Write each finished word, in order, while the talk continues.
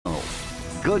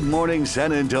Good Morning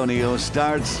San Antonio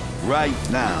starts right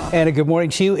now. And a good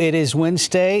morning to you. It is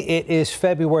Wednesday. It is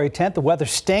February 10th. The weather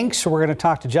stinks, so we're going to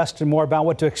talk to Justin more about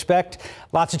what to expect.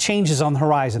 Lots of changes on the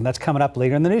horizon. That's coming up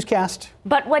later in the newscast.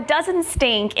 But what doesn't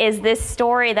stink is this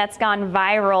story that's gone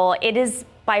viral. It is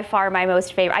by far my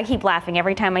most favorite. I keep laughing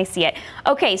every time I see it.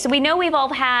 Okay, so we know we've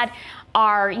all had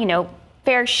our,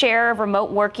 fair share of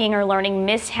remote working or learning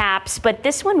mishaps, but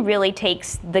this one really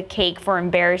takes the cake for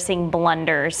embarrassing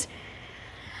blunders.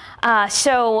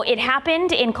 So it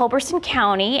happened in Culberson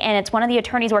County, and it's one of the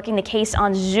attorneys working the case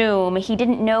on Zoom. He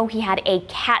didn't know he had a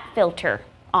cat filter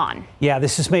on. Yeah,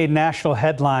 this has made national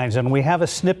headlines, and we have a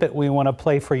snippet we want to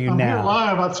play for you now.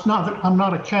 I'm here live. I'm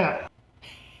not a cat.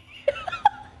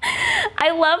 I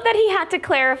love that he had to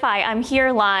clarify, I'm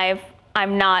here live,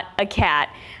 I'm not a cat.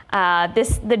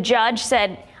 The judge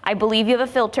said, I believe you have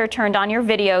a filter turned on your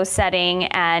video setting,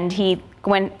 and he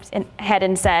went ahead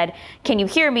and said, can you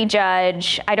hear me,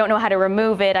 Judge? I don't know how to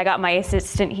remove it. I got my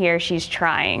assistant here. She's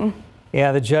trying.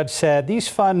 Yeah, the judge said these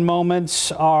fun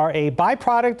moments are a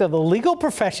byproduct of the legal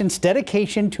profession's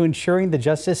dedication to ensuring the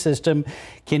justice system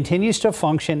continues to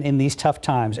function in these tough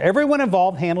times. Everyone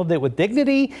involved handled it with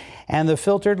dignity, and the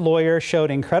filtered lawyer showed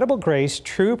incredible grace,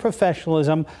 true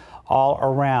professionalism all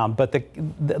around. But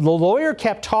the lawyer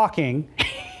kept talking,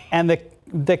 and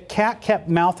the cat kept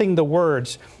mouthing the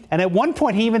words. And at one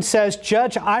point he even says,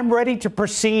 Judge, I'm ready to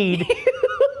proceed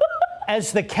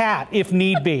as the cat if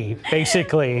need be,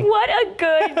 basically. What a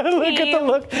good team. Look at the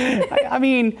look. I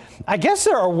mean, I guess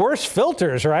there are worse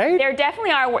filters, right? There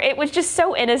definitely are. It was just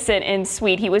so innocent and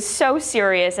sweet. He was so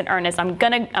serious and earnest. I'm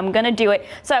gonna do it.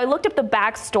 So I looked up the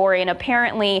backstory, and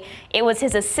apparently it was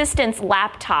his assistant's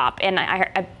laptop, and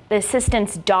the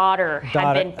assistant's daughter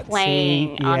had been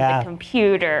playing on the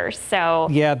computer. So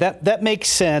yeah, that makes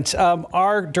sense.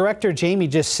 Our director Jamie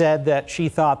just said that she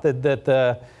thought that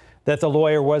the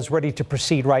lawyer was ready to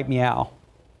proceed. Right, meow.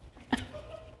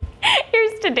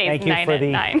 Here's today's 9 at 9.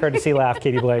 Thank you for the courtesy laugh,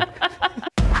 Katie Blake.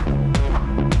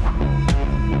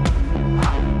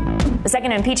 The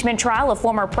second impeachment trial of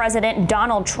former President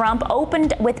Donald Trump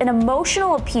opened with an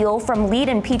emotional appeal from lead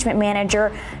impeachment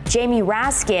manager Jamie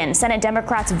Raskin. Senate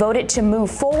Democrats voted to move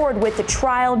forward with the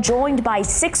trial, joined by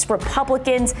 6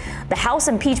 Republicans. The House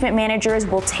impeachment managers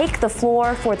will take the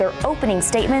floor for their opening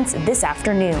statements this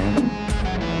afternoon.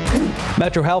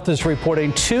 Metro Health is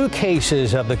reporting 2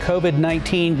 cases of the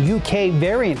COVID-19 UK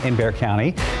variant in Bexar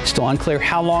County. Still unclear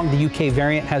how long the UK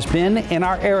variant has been in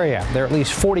our area. There are at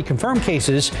least 40 confirmed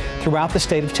cases throughout the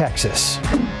state of Texas.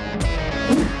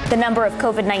 The number of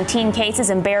COVID-19 cases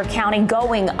in Bexar County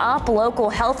going up. Local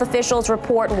health officials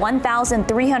report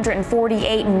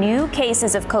 1,348 new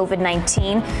cases of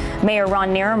COVID-19. Mayor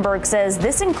Ron Nirenberg says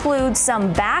this includes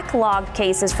some backlogged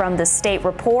cases from the state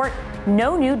report.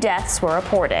 No new deaths were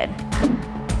reported.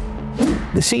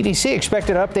 The CDC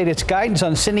expected to update its guidance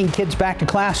on sending kids back to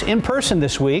class in person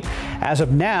this week. As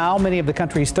of now, many of the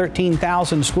country's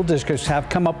 13,000 school districts have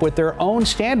come up with their own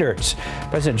standards.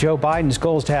 President Joe Biden's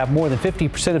goal is to have more than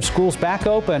 50% of schools back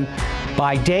open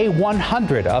by day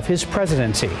 100 of his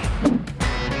presidency.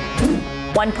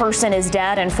 1 person is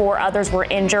dead and 4 others were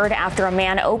injured after a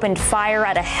man opened fire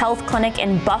at a health clinic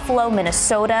in Buffalo,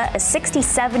 Minnesota. A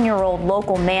 67-year-old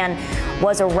local man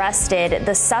was arrested.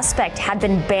 The suspect had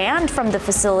been banned from the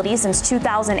facility since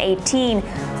 2018.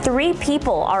 3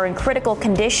 people are in critical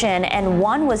condition, and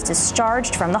 1 was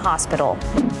discharged from the hospital.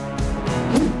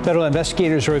 Federal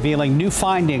investigators are revealing new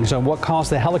findings on what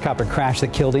caused the helicopter crash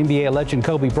that killed NBA legend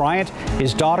Kobe Bryant,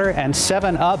 his daughter, and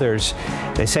 7 others.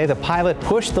 They say the pilot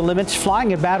pushed the limits, flying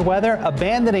in bad weather,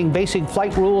 abandoning basic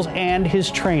flight rules and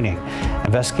his training.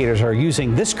 Investigators are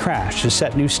using this crash to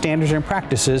set new standards and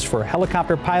practices for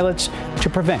helicopter pilots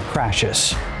to prevent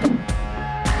crashes.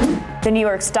 The New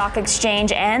York Stock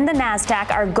Exchange and the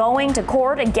NASDAQ are going to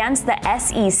court against the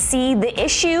SEC. The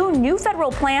issue, new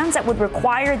federal plans that would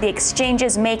require the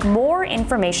exchanges make more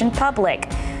information public.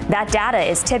 That data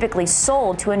is typically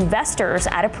sold to investors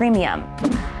at a premium.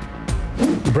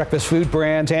 The breakfast food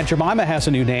brand Aunt Jemima has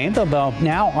a new name. They're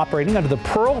now operating under the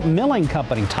Pearl Milling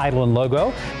Company title and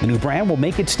logo. The new brand will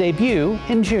make its debut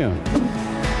in June.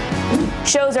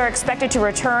 Shows are expected to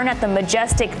return at the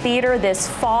Majestic Theater this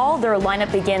fall. Their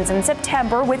lineup begins in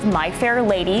September with My Fair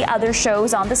Lady. Other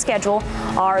shows on the schedule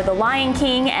are The Lion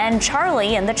King and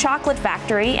Charlie and the Chocolate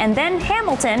Factory, and then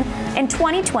Hamilton in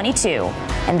 2022.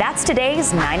 And that's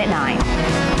today's 9 at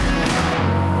 9.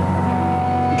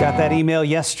 Got that email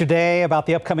yesterday about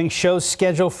the upcoming show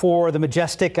schedule for the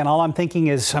Majestic, and all I'm thinking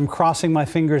is I'm crossing my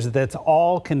fingers that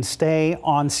all can stay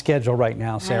on schedule right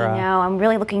now, Sarah. I know. I'm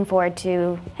really looking forward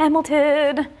to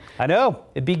Hamilton. I know.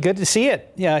 It'd be good to see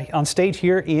it on stage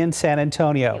here in San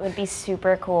Antonio. It would be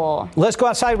super cool. Let's go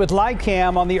outside with live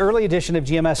cam on the early edition of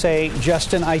GMSA.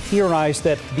 Justin, I theorized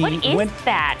that the... What is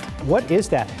that? What is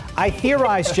that? I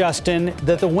theorized, Justin,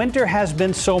 that the winter has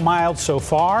been so mild so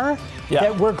far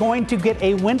that we're going to get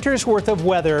a winter's worth of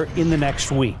weather in the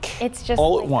next week. It's just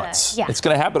all at once. It's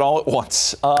going to happen all at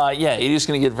once. Yeah, it is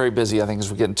going to get very busy, I think,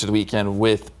 as we get into the weekend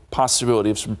with possibility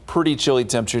of some pretty chilly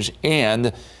temperatures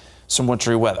and some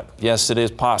wintry weather. Yes, it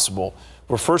is possible.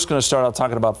 We're first going to start out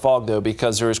talking about fog, though,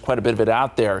 because there is quite a bit of it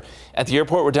out there. At the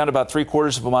airport, we're down to about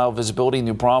 3/4 of a mile of visibility.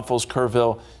 New Braunfels,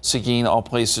 Kerrville, Seguin, all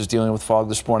places dealing with fog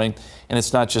this morning. And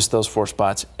it's not just those 4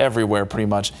 spots. Everywhere, pretty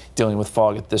much, dealing with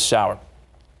fog at this hour.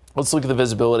 Let's look at the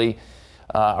visibility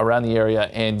around the area,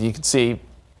 and you can see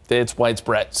that it's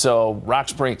widespread. So Rock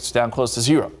Springs down close to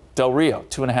 0. Del Rio,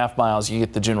 2.5 miles. You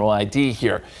get the general ID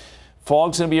here.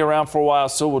 Fog's going to be around for a while,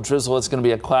 so will drizzle. It's going to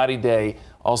be a cloudy day.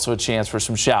 Also a chance for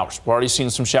some showers. We're already seeing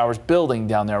some showers building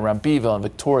down there around Beeville and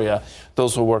Victoria.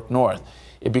 Those will work north.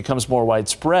 It becomes more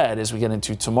widespread as we get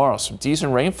into tomorrow. Some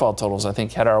decent rainfall totals, I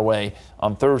think, head our way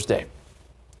on Thursday.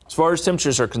 As far as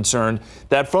temperatures are concerned,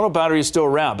 that frontal boundary is still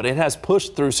around, but it has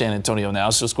pushed through San Antonio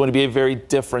now, so it's going to be a very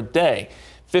different day.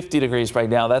 50 degrees right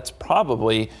now. That's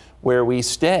probably where we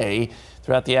stay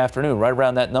throughout the afternoon, right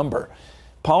around that number.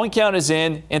 Pollen count is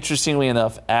in. Interestingly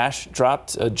enough, ash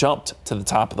jumped to the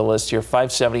top of the list here,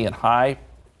 570 and high.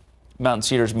 Mountain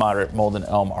cedars moderate, mold and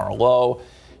elm are low.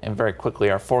 And very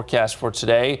quickly, our forecast for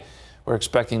today, we're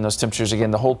expecting those temperatures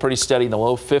again to hold pretty steady in the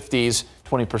low 50s,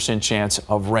 20% chance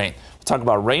of rain. We'll talk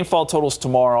about rainfall totals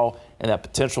tomorrow and that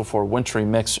potential for a wintry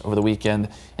mix over the weekend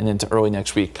and into early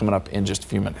next week coming up in just a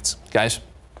few minutes. Guys.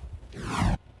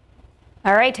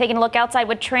 All right, taking a look outside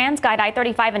with TransGuide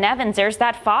I-35 in Evans. There's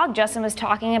that fog Justin was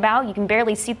talking about. You can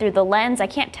barely see through the lens. I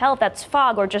can't tell if that's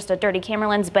fog or just a dirty camera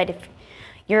lens, but if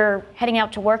you're heading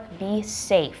out to work, be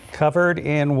safe. Covered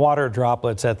in water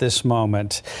droplets at this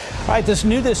moment. All right,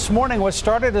 this morning, what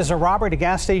started as a robbery at a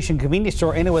gas station convenience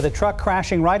store ended with a truck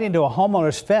crashing right into a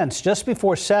homeowner's fence just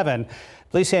before 7.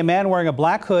 Police say a man wearing a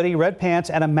black hoodie, red pants,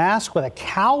 and a mask with a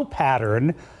cow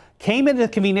pattern came into the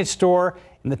convenience store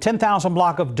in the 10,000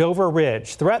 block of Dover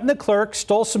Ridge, threatened the clerk,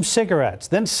 stole some cigarettes.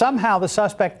 Then somehow the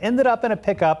suspect ended up in a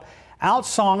pickup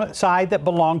outside that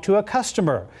belonged to a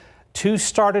customer. Two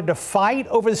started to fight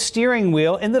over the steering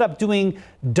wheel, ended up doing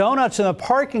donuts in the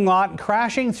parking lot and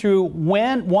crashing through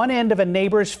one end of a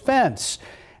neighbor's fence.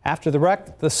 After the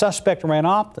wreck, the suspect ran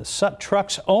off. The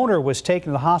truck's owner was taken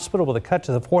to the hospital with a cut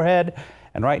to the forehead.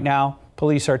 And right now,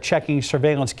 police are checking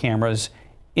surveillance cameras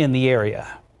in the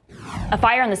area. A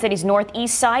fire on the city's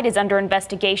northeast side is under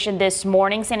investigation this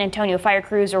morning. San Antonio fire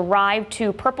crews arrived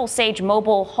to Purple Sage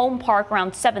Mobile Home Park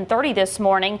around 7:30 this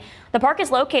morning. The park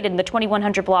is located in the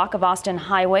 2100 block of Austin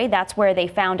Highway. That's where they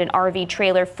found an RV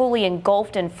trailer fully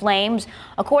engulfed in flames.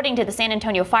 According to the San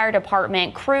Antonio Fire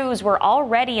Department, crews were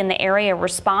already in the area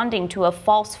responding to a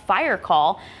false fire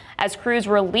call. As crews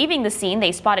were leaving the scene,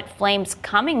 they spotted flames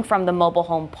coming from the mobile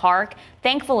home park.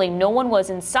 Thankfully, no one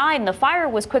was inside and the fire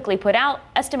was quickly put out.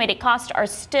 Estimated costs are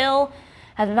still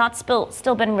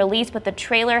been released, but the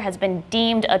trailer has been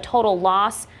deemed a total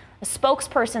loss. A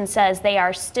spokesperson says they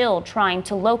are still trying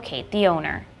to locate the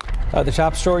owner. The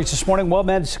top stories this morning.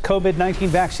 WellMed's COVID-19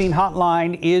 vaccine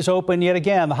hotline is open yet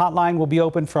again. The hotline will be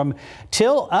open from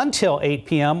until 8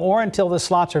 p.m. or until the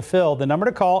slots are filled. The number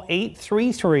to call,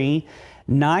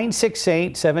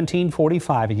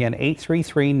 833-968-1745. Again,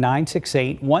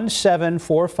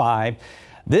 833-968-1745.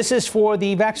 This is for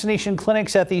the vaccination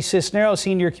clinics at the Cisneros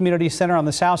Senior Community Center on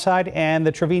the south side and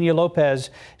the Trevino Lopez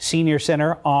Senior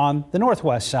Center on the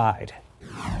northwest side.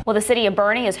 Well, the city of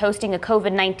Boerne is hosting a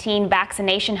COVID-19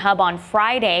 vaccination hub on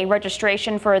Friday.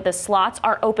 Registration for the slots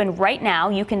are open right now.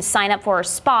 You can sign up for a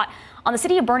spot on the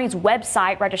city of Boerne's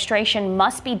website. Registration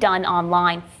must be done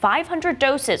online. 500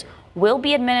 doses will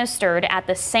be administered at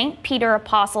the St. Peter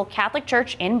Apostle Catholic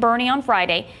Church in Boerne on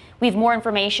Friday. We have more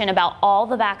information about all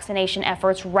the vaccination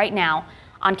efforts right now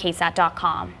on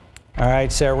KSAT.com. All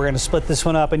right, Sarah, we're going to split this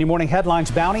one up. In your morning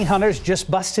headlines, bounty hunters just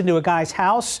busted into a guy's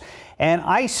house and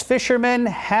ice fishermen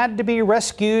had to be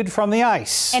rescued from the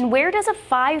ice. And where does a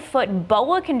 5-foot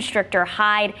boa constrictor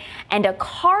hide and a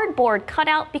cardboard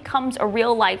cutout becomes a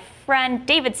real-life friend?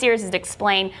 David Sears has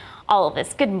explained all of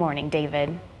this. Good morning,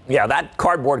 David. Yeah, that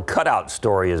cardboard cutout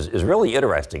story is really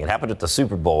interesting. It happened at the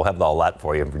Super Bowl. We'll have all that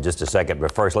for you for just a second.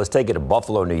 But first, let's take it to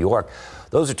Buffalo, New York.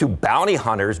 Those are two bounty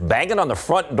hunters banging on the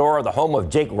front door of the home of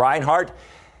Jake Reinhardt.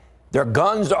 Their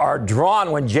guns are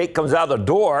drawn when Jake comes out of the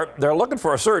door. They're looking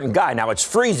for a certain guy. Now, it's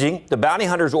freezing. The bounty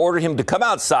hunters ordered him to come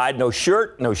outside. No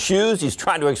shirt, no shoes. He's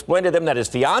trying to explain to them that his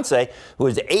fiance, who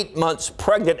is 8 months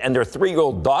pregnant, and their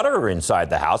 3-year-old daughter are inside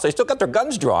the house. They still got their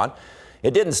guns drawn.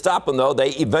 It didn't stop them, though. They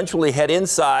eventually head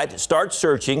inside, start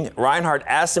searching. Reinhardt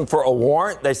asks them for a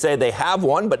warrant. They say they have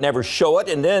one, but never show it.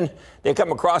 And then they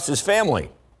come across his family.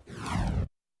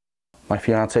 My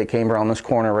fiance came around this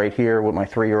corner right here with my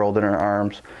 3-year-old in her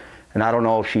arms. And I don't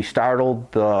know if she startled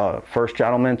the first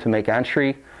gentleman to make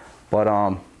entry, but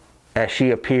as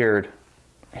she appeared,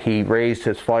 he raised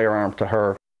his firearm to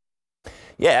her.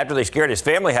 Yeah, after they scared his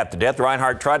family half to death,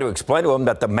 Reinhardt tried to explain to him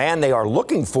that the man they are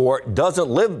looking for doesn't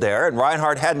live there, and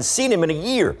Reinhardt hadn't seen him in a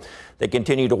year. They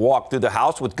continue to walk through the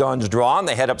house with guns drawn.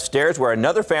 They head upstairs where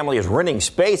another family is renting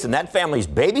space, and that family's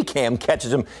baby cam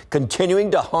catches them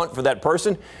continuing to hunt for that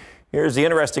person. Here's the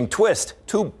interesting twist.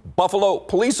 2 Buffalo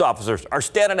police officers are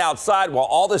standing outside while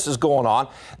all this is going on.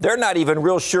 They're not even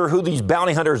real sure who these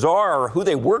bounty hunters are or who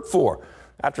they work for.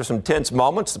 After some tense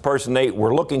moments, the person they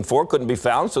were looking for couldn't be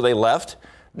found, so they left.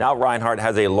 Now Reinhardt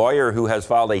has a lawyer who has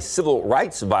filed a civil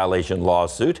rights violation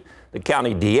lawsuit. The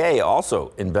county DA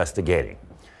also investigating.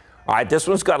 All right, this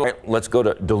one's got, let's go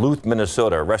to Duluth,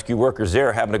 Minnesota. Rescue workers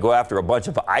there having to go after a bunch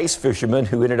of ice fishermen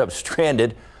who ended up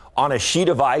stranded on a sheet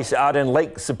of ice out in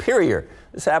Lake Superior.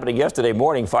 This happening yesterday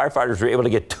morning. Firefighters were able to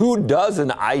get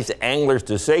 24 ice anglers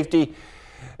to safety.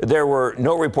 There were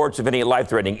no reports of any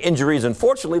life-threatening injuries.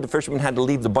 Unfortunately, the fishermen had to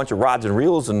leave a bunch of rods and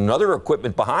reels and other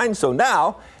equipment behind. So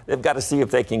now they've got to see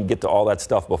if they can get to all that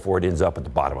stuff before it ends up at the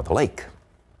bottom of the lake.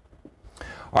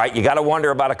 All right, you got to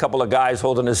wonder about a couple of guys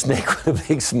holding a snake with a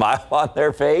big smile on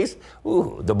their face.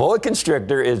 Ooh, the boa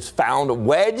constrictor is found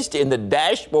wedged in the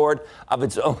dashboard of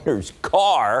its owner's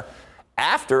car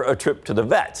after a trip to the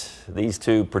vet. These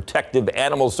 2 protective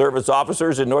animal service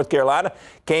officers in North Carolina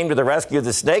came to the rescue of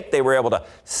the snake. They were able to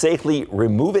safely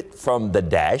remove it from the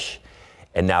dash.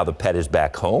 And now the pet is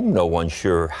back home. No one's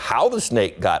sure how the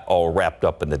snake got all wrapped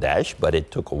up in the dash, but it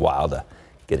took a while to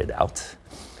get it out.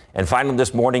 And finally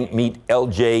this morning, meet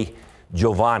L.J.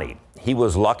 Giovanni. He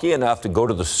was lucky enough to go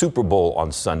to the Super Bowl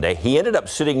on Sunday. He ended up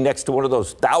sitting next to one of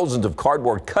those thousands of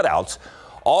cardboard cutouts.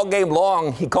 All game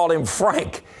long, he called him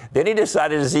Frank. Then he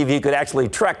decided to see if he could actually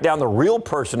track down the real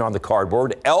person on the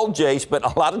cardboard. L.J. spent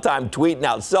a lot of time tweeting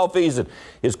out selfies and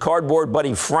his cardboard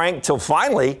buddy Frank, till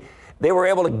finally they were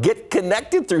able to get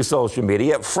connected through social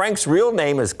media. Frank's real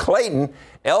name is Clayton.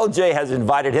 LJ has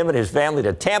invited him and his family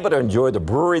to Tampa to enjoy the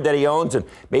brewery that he owns and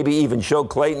maybe even show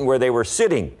Clayton where they were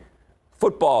sitting.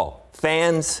 Football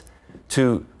fans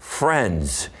to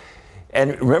friends.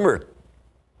 And remember,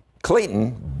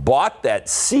 Clayton bought that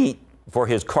seat for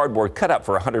his cardboard cutout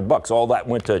for $100. All that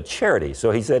went to charity.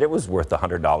 So he said it was worth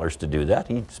 $100 to do that.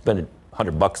 He spent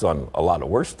 $100 on a lot of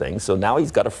worse things. So now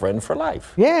he's got a friend for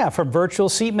life. Yeah, from virtual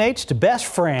seatmates to best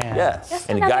friends. Yes, Just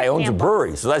and the guy owns a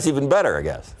brewery, so that's even better, I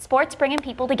guess. Sports bringing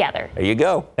people together. There you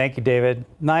go. Thank you, David.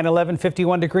 9/11,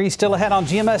 51 degrees, still ahead on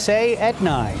GMSA at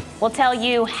 9. We'll tell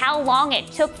you how long it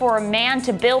took for a man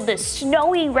to build this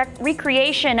snowy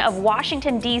recreation of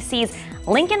Washington, D.C.'s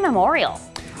Lincoln Memorial.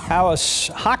 How a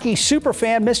hockey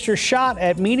superfan missed her shot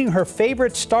at meeting her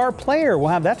favorite star player. We'll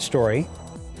have that story.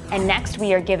 And next,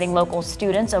 we are giving local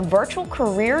students a virtual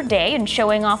career day and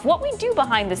showing off what we do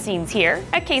behind the scenes here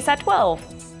at KSAT 12.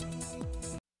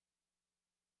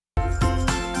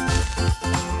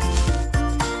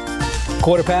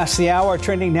 Quarter past the hour,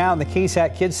 trending now in the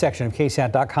KSAT Kids section of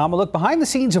KSAT.com. A look behind the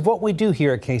scenes of what we do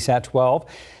here at KSAT 12.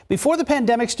 Before the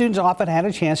pandemic, students often had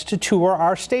a chance to tour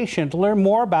our station to learn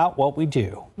more about what we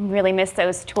do. Really miss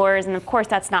those tours, and of course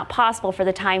that's not possible for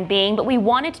the time being, but we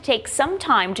wanted to take some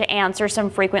time to answer some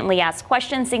frequently asked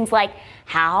questions, things like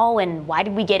how and why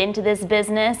did we get into this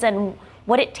business and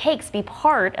what it takes to be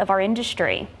part of our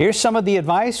industry. Here's some of the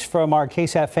advice from our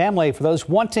KSAT family for those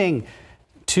wanting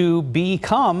to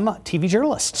become TV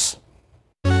journalists.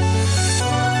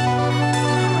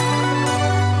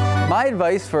 My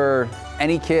advice for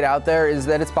any kid out there is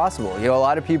that it's possible. You know, a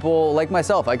lot of people like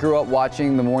myself, I grew up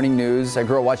watching the morning news, I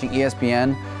grew up watching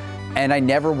ESPN, and I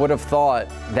never would have thought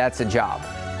that's a job.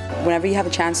 Whenever you have a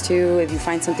chance to, if you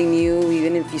find something new,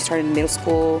 even if you started in middle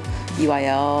school,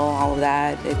 UIL,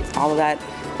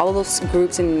 all of those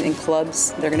groups and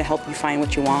clubs, they're gonna help you find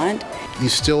what you want. You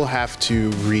still have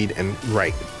to read and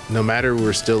write. no matter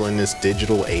we're still in this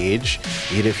digital age,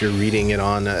 even if you're reading it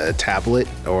on a tablet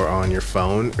or on your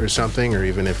phone or something, or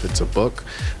even if it's a book,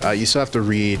 you still have to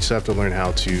read, you still have to learn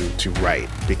how to write,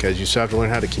 because you still have to learn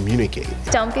how to communicate.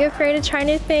 Don't be afraid to try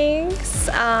new things.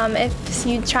 If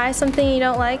you try something and you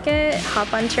don't like it,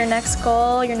 hop onto your next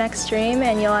goal, your next dream,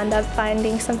 and you'll end up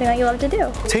finding something that you love to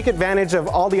do. Take advantage of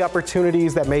all the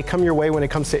opportunities that may come your way when it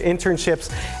comes to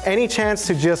internships. Any chance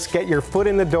to just get your foot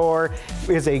in the door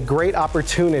is a great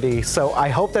opportunity. So I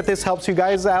hope that this helps you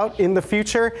guys out in the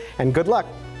future, and good luck.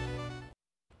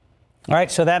 All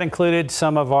right, so that included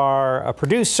some of our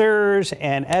producers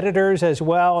and editors as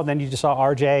well. And then you just saw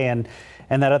RJ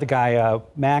and that other guy,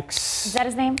 Max. Is that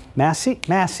his name? Massey?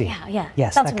 Yeah.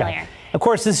 Yes, Sounds that guy. familiar. Of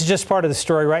course, this is just part of the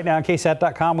story. Right now on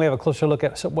KSAT.com, we have a closer look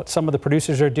at what some of the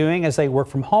producers are doing as they work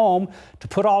from home to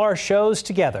put all our shows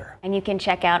together. And you can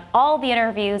check out all the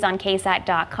interviews on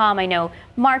KSAT.com. I know,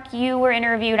 Mark, you were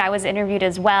interviewed. I was interviewed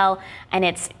as well. And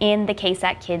it's in the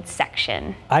KSAT Kids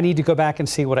section. I need to go back and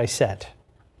see what I said.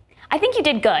 I think you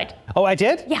did good. Oh, I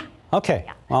did? Yeah. Okay.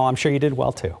 Yeah. Well, I'm sure you did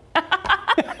well, too.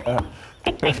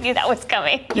 I knew that was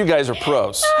coming. You guys are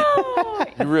pros.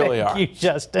 You really are. You,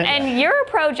 Justin. And you're a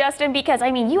pro, Justin, because, I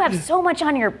mean, you have so much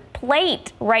on your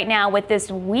plate right now with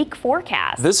this week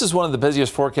forecast. This is one of the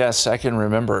busiest forecasts I can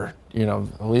remember,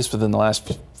 at least within the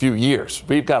last few years.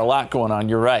 We've got a lot going on.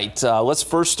 You're right. Let's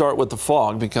first start with the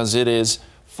fog, because it is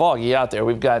foggy out there.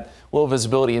 We've got low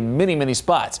visibility in many, many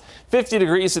spots. 50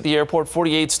 degrees at the airport,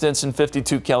 48 Stinson,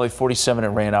 52 Kelly, 47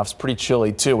 at Randolph. It's pretty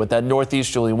chilly, too. With that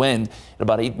northeasterly wind at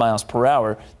about 8 miles per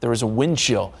hour, there is a wind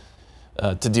chill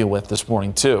to deal with this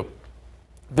morning, too.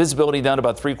 Visibility down to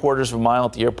about 3/4 of a mile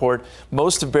at the airport.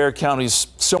 Most of Bexar County is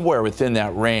somewhere within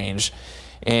that range.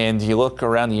 And you look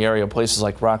around the area, places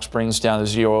like Rock Springs down to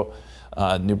 0,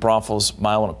 New Braunfels, 1.25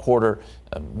 miles.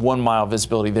 1 mile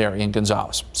visibility there in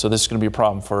Gonzales. So this is going to be a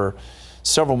problem for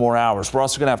several more hours. We're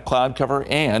also going to have cloud cover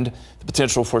and the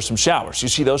potential for some showers. You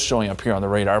see those showing up here on the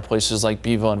radar. Places like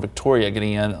Beeville and Victoria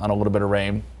getting in on a little bit of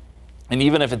rain. And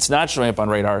even if it's not showing up on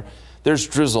radar, there's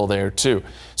drizzle there too.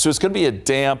 So it's going to be a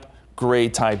damp, gray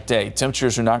type day.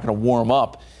 Temperatures are not going to warm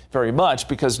up very much,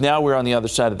 because now we're on the other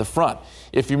side of the front.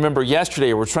 If you remember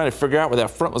yesterday, we're trying to figure out where that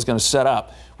front was going to set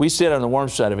up. We stayed on the warm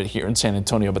side of it here in San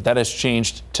Antonio, but that has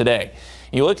changed today.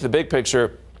 You look at the big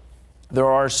picture,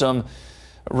 there are some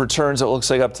returns, it looks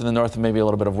like, up to the north, and maybe a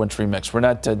little bit of wintry mix. We're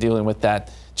not dealing with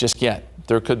that just yet.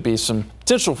 There could be some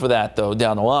potential for that, though,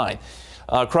 down the line.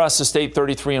 Across the state,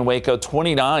 33 in Waco,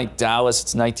 29 Dallas,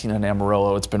 it's 19 in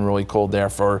Amarillo. It's been really cold there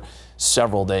for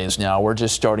several days now. We're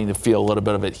just starting to feel a little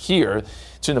bit of it here.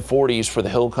 It's in the 40s for the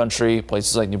hill country,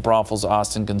 places like New Braunfels,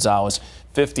 Austin, Gonzales,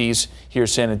 50s here,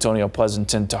 San Antonio,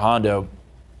 Pleasanton, Tohondo.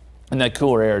 And that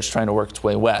cooler air is trying to work its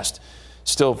way west.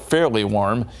 Still fairly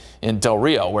warm in Del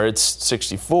Rio, where it's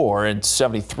 64, and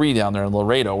 73 down there in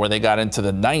Laredo, where they got into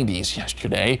the 90s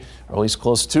yesterday, or at least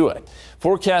close to it.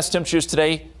 Forecast temperatures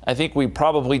today, I think we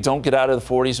probably don't get out of the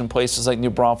 40s in places like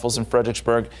New Braunfels and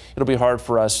Fredericksburg. It'll be hard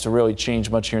for us to really change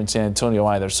much here in San Antonio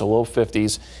either, so low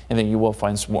 50s, and then you will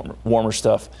find some warmer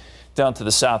stuff down to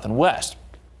the south and west.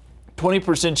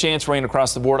 20% chance rain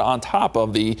across the board on top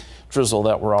of the drizzle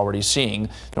that we're already seeing.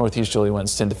 Northeasterly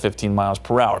winds 10 to 15 miles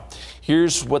per hour.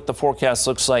 Here's what the forecast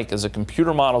looks like as a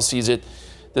computer model sees it.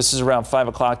 This is around 5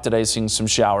 o'clock today, seeing some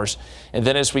showers. And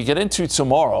then as we get into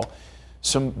tomorrow,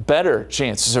 some better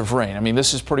chances of rain. I mean,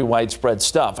 this is pretty widespread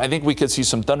stuff. I think we could see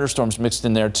some thunderstorms mixed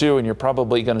in there too, and you're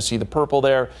probably going to see the purple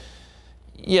there.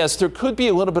 Yes, there could be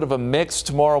a little bit of a mix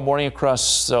tomorrow morning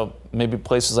across maybe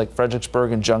places like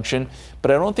Fredericksburg and Junction,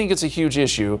 but I don't think it's a huge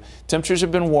issue. Temperatures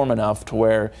have been warm enough to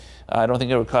where I don't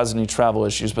think it would cause any travel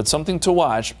issues, but something to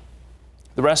watch.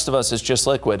 The rest of us is just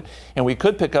liquid, and we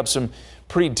could pick up some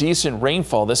pretty decent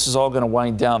rainfall. This is all going to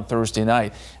wind down Thursday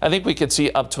night. I think we could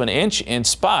see up to an inch in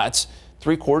spots,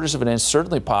 3/4 of an inch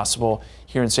certainly possible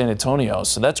here in San Antonio.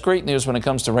 So that's great news when it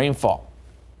comes to rainfall.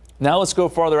 Now let's go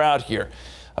farther out here.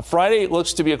 Friday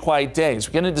looks to be a quiet day. As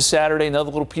we get into Saturday,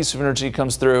 another little piece of energy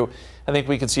comes through. I think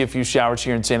we can see a few showers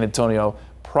here in San Antonio.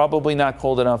 Probably not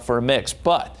cold enough for a mix,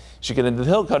 but as you get into the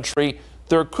hill country,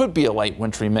 there could be a light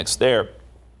wintry mix there.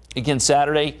 Again,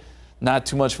 Saturday, not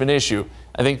too much of an issue.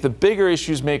 I think the bigger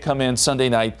issues may come in Sunday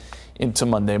night into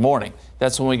Monday morning.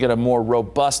 That's when we get a more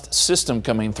robust system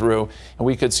coming through, and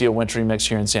we could see a wintry mix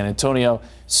here in San Antonio.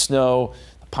 Snow,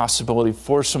 the possibility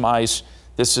for some ice.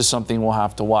 This is something we'll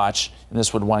have to watch, and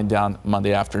this would wind down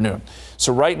Monday afternoon.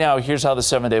 So right now, here's how the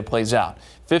 7-day plays out.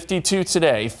 52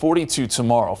 today, 42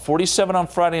 tomorrow, 47 on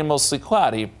Friday and mostly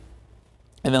cloudy.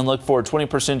 And then look for a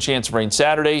 20% chance of rain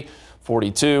Saturday,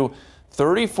 42,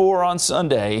 34 on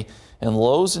Sunday, and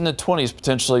lows in the 20s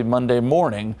potentially Monday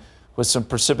morning with some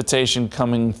precipitation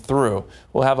coming through.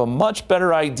 We'll have a much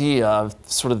better idea of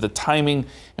sort of the timing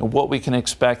and what we can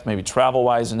expect, maybe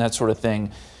travel-wise and that sort of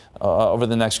thing, over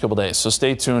the next couple days. So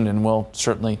stay tuned, and we'll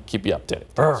certainly keep you updated.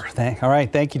 All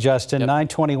right, thank you, Justin.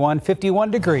 921, 51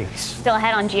 degrees. Still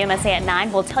ahead on GMSA at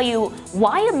 9, we'll tell you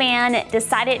why a man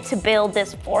decided to build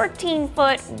this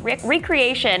 14-foot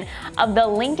recreation of the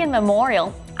Lincoln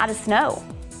Memorial out of snow.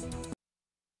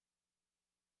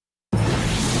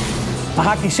 A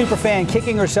hockey superfan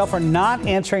kicking herself for not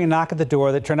answering a knock at the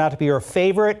door that turned out to be her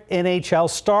favorite NHL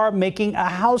star making a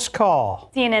house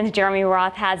call. CNN's Jeremy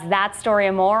Roth has that story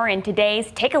and more in today's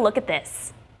Take a Look at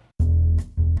This.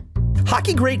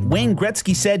 Hockey great Wayne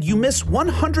Gretzky said you miss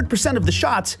 100% of the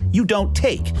shots you don't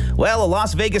take. Well, a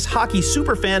Las Vegas hockey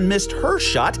superfan missed her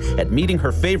shot at meeting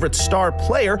her favorite star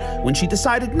player when she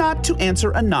decided not to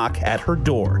answer a knock at her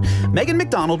door. Megan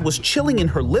McDonald was chilling in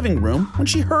her living room when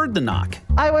she heard the knock.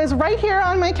 I was right here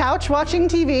on my couch watching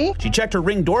TV. She checked her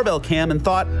Ring doorbell cam and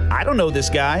thought, I don't know this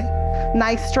guy.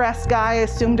 Nice dressed guy,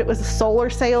 assumed it was a solar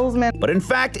salesman. But in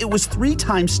fact, it was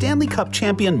three-time Stanley Cup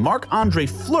champion Marc-Andre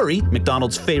Fleury,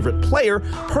 McDonald's favorite player,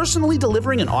 personally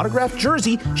delivering an autographed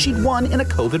jersey she'd won in a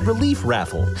COVID relief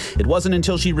raffle. It wasn't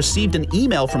until she received an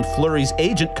email from Fleury's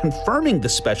agent confirming the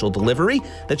special delivery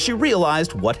that she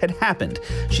realized what had happened.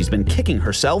 She's been kicking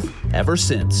herself ever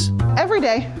since. Every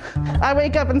day, I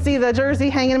wake up and see the jersey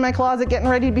hanging in my closet getting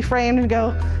ready to be framed and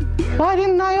go, why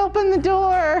didn't I open the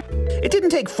door? It didn't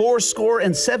take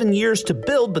 77 years to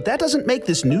build, but that doesn't make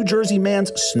this New Jersey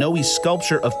man's snowy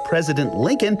sculpture of President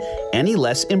Lincoln any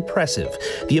less impressive.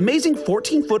 The amazing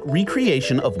 14-foot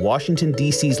recreation of Washington,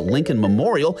 D.C.'s Lincoln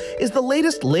Memorial is the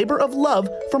latest labor of love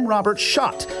from Robert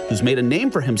Schott, who's made a name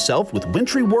for himself with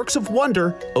wintry works of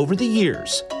wonder over the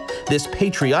years. This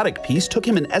patriotic piece took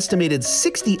him an estimated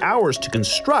 60 hours to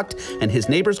construct, and his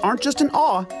neighbors aren't just in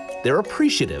awe, they're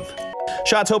appreciative.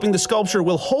 Schott's hoping the sculpture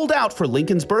will hold out for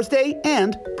Lincoln's birthday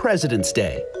and President's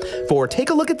Day. For Take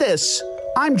a Look at This,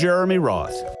 I'm Jeremy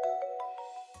Roth.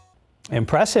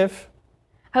 Impressive.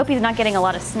 Hope he's not getting a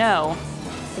lot of snow.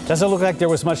 Doesn't look like there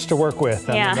was much to work with.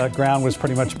 Yeah. The ground was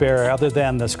pretty much bare other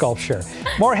than the sculpture.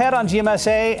 More ahead on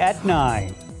GMSA at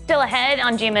 9. Still ahead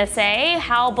on GMSA,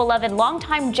 how beloved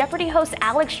longtime Jeopardy host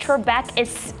Alex Trebek is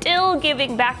still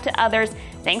giving back to others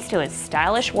thanks to his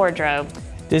stylish wardrobe.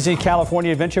 Disney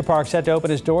California Adventure Park set to open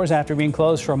its doors after being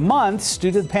closed for months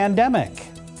due to the pandemic.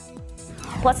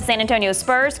 Plus, the San Antonio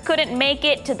Spurs couldn't make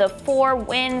it to the 4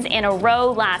 wins in a row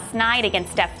last night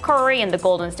against Steph Curry and the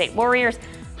Golden State Warriors.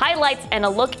 Highlights and a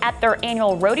look at their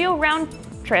annual rodeo road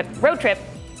trip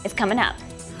is coming up.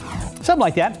 Something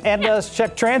like that. And let's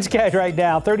check TransGuide right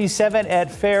now. 37 at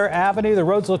Fair Avenue. The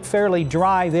roads look fairly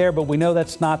dry there, but we know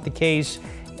that's not the case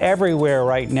everywhere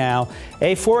right now.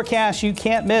 A forecast you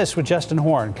can't miss with Justin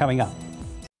Horn coming up.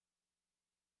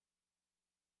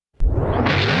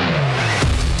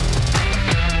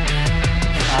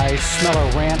 I smell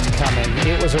a rant coming.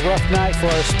 It was a rough night for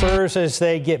our Spurs as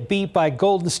they get beat by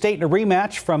Golden State in a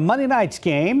rematch from Monday night's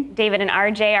game. David and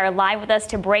RJ are live with us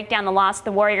to break down the loss of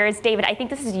the Warriors. David, I think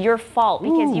this is your fault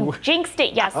because you jinxed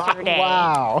it yesterday.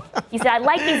 Wow. You said, I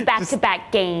like these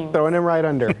back-to-back games. Throwing him right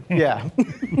under. Yeah.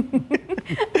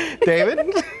 David?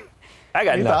 I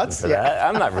got Any nothing thoughts? for that.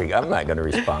 I'm not going to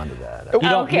respond to that.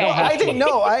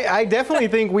 I definitely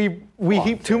think we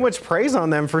heap too much praise on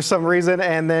them for some reason,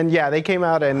 and then they came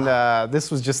out and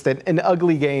this was just an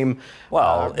ugly game.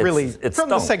 Well, really it from stunk.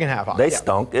 the second half on. They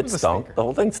stunk. It stunk. The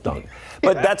whole thing stunk.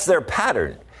 But that's their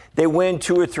pattern. They win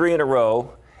 2 or 3 in a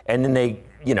row, and then they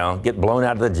get blown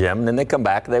out of the gym, and then they come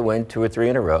back and they win 2 or 3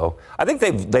 in a row. I think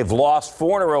they've lost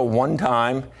 4 in a row one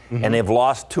time, and they've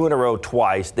lost 2 in a row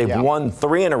twice. They've won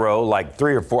 3 in a row, like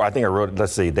 3 or 4. I think I wrote.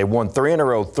 Let's see. They won 3 in a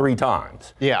row 3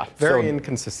 times. Yeah, very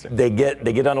inconsistent. They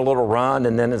get on a little run,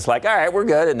 and then it's like, all right, we're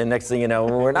good, and the next thing you know,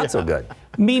 we're not so good.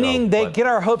 Meaning they get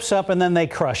our hopes up and then they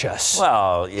crush us.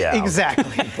 Well, yeah.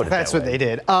 Exactly. That's what they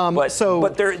did.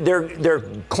 But they're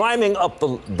climbing up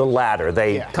the ladder.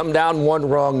 They come down 1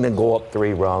 rung, then go up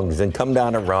 3 rungs, then come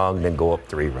down a rung, then go up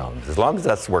 3 rungs. As long as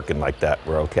that's working like that,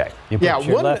 we're okay. You put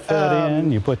your left foot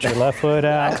in, you put your left foot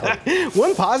out.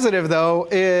 One positive, though,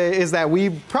 is that we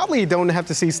probably don't have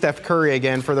to see Steph Curry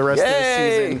again for the rest of the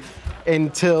season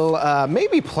until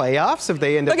maybe playoffs if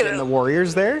they end up getting the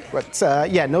Warriors there. But,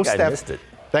 no Steph. Missed it.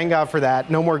 Thank God for that.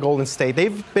 No more Golden State.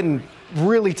 They've been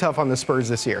really tough on the Spurs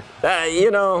this year.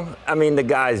 The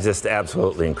guy's just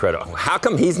absolutely incredible. How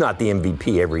come he's not the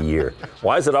MVP every year?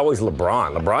 Why is it always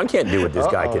LeBron? LeBron can't do what this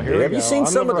guy can do. Have you seen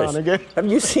some of this? Have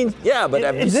you seen? Yeah, but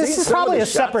have you seen? This is probably a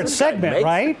separate segment,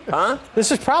 right? Huh? This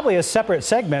is probably a separate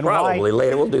segment. Probably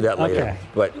later. We'll do that later. Okay.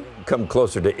 But come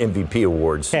closer to MVP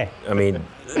awards. Okay.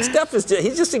 Steph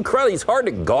he's just incredible. He's hard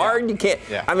to guard. You can't.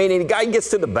 Yeah. I mean, the guy gets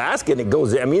to the basket and it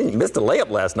goes. I mean, he missed a layup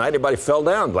last night. Everybody fell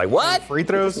down. Like what? Free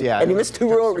throws. Yeah. And he missed two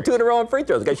in a row on free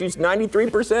throws. The guy shoots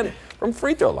 93% from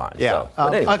free throw line. Yeah. So,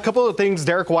 anyway. A couple of things.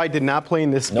 Derek White did not play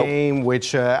in this game,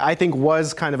 which I think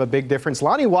was kind of a big difference.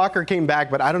 Lonnie Walker came back,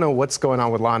 but I don't know what's going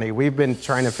on with Lonnie. We've been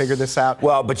trying to figure this out.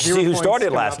 Well, but you see who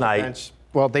started last night?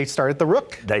 Well, they started the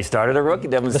Rook. They started a rookie.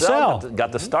 Devin Vassell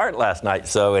got the start last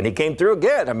night, and he came through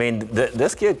again. I mean,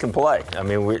 this kid can play. I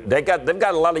mean, they've got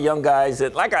a lot of young guys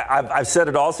that, like I've said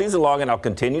it all season long, and I'll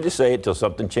continue to say it till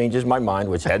something changes my mind,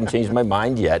 which hadn't changed my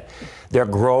mind yet. They're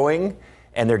growing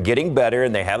and they're getting better,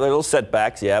 and they have their little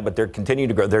setbacks, but they're continuing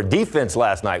to grow. Their defense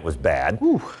last night was bad.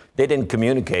 Ooh. They didn't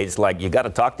communicate. It's like you got to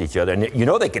talk to each other, and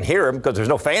they can hear them because there's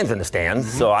no fans in the stands.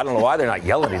 Mm-hmm. So I don't know why they're not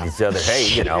yelling at each other.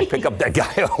 Hey, pick up that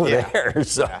guy over there.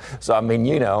 So I mean,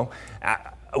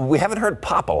 we haven't heard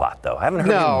Pop a lot though. I haven't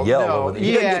heard him yell over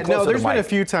the there's been a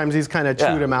few times he's kind of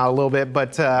chewed him out a little bit,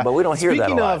 but we don't hear that a lot.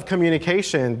 Speaking of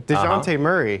communication, DeJounte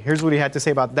Murray. Here's what he had to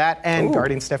say about that and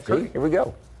guarding Steph Curry. Here we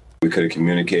go. We could have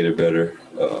communicated better.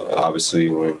 Obviously,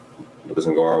 when it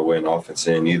doesn't go our way in offense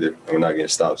end either, and we're not getting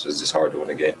stops, so it's just hard to win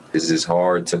a game. It's just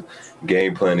hard to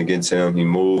game plan against him. He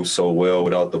moves so well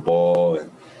without the ball,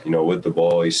 and with the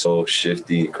ball, he's so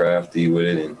shifty and crafty with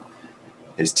it, and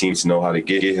his teams know how to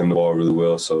get him the ball really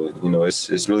well. So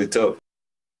it's really tough.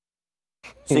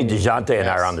 See, DeJounte and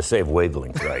I are on the same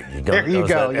wavelength, right? There you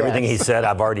go. Everything he said,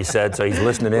 I've already said, so he's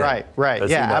listening in. Right.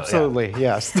 Yeah, absolutely.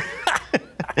 Yes.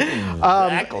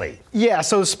 Exactly.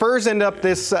 So Spurs end up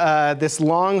this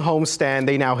long homestand.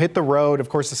 They now hit the road. Of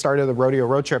course, the start of the rodeo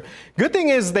road trip. Good thing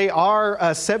is they are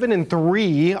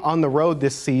 7-3 on the road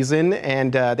this season,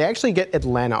 and they actually get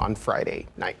Atlanta on Friday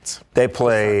night. They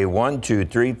play 1, 2,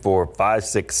 3, 4, 5,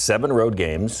 6, 7 road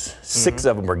games. 6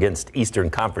 of them are against Eastern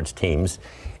Conference teams.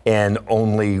 And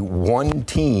only one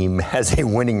team has a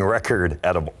winning record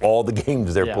out of all the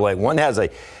games they're playing. One has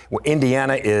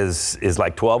Indiana is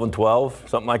like 12-12,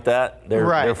 something like that.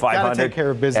 They're 500. Gotta take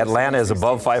care of business. Atlanta is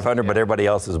above 500, but everybody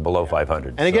else is below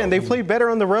 500. And again, they play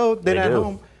better on the road than at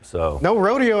home. So no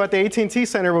rodeo at the AT&T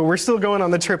Center, but we're still going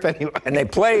on the trip anyway. And they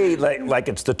play like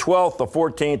it's the 12th, the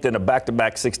 14th, and a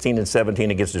back-to-back 16 and 17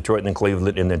 against Detroit and then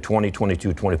Cleveland, and then 20,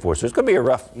 22, 24. So it's going to be a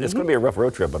rough. It's going to be a rough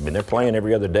road trip. I mean, they're playing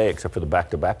every other day except for the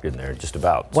back-to-back in there, just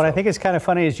about. What I think is kind of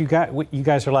funny is you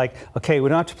guys are like, okay, we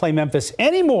don't have to play Memphis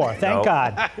anymore, thank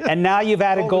God. And now you've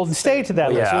added Golden State to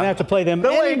that list. We don't have to play them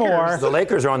anymore. The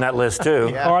Lakers are on that list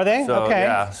too. Are they? So, okay.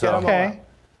 Yeah, so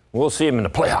we'll see them in the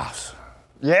playoffs.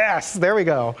 Yes, there we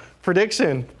go.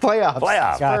 Prediction, playoffs.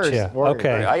 Gotcha.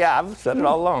 Okay. Yeah, I've said it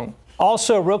all along.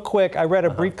 Also, real quick, I read a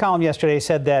brief column yesterday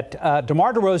said that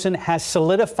DeMar DeRozan has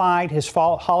solidified his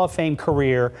Hall of Fame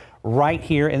career right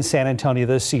here in San Antonio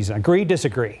this season. Agree,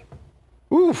 disagree?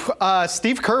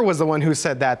 Steve Kerr was the one who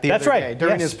said that the other day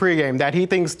during his pregame, that he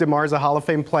thinks DeMar's a Hall of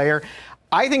Fame player.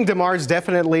 I think DeMar's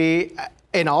definitely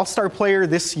an all-star player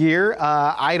this year.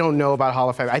 I don't know about Hall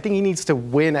of Fame. I think he needs to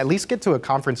win, at least get to a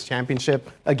conference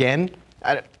championship again.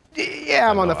 I'm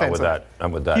on the fence.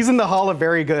 I'm with that. He's in the Hall of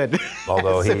Very Good.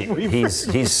 Although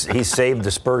he's saved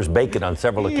the Spurs bacon on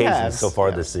several occasions so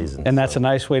far this season. And that's a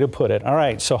nice way to put it. All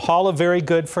right, so Hall of Very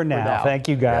Good for now. Thank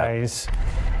you, guys.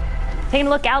 Taking a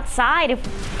look outside.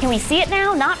 Can we see it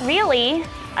now? Not really.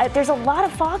 There's a lot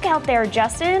of fog out there,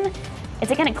 Justin. Is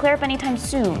it going to clear up anytime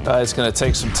soon? It's going to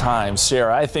take some time.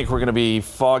 Sarah, I think we're going to be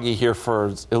foggy here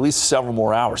for at least several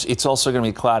more hours. It's also going to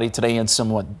be cloudy today and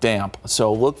somewhat damp.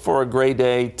 So look for a gray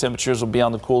day. Temperatures will be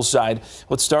on the cool side.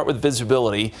 Let's start with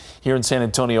visibility. Here in San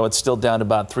Antonio, it's still down to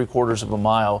about 3/4 of a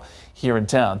mile here in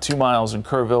town. 2 miles in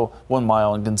Kerrville, 1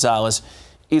 mile in Gonzales.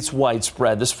 It's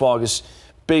widespread. This fog is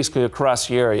basically across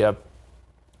the area.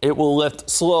 It will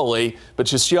lift slowly,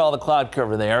 but you see all the cloud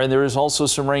cover there. And there is also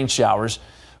some rain showers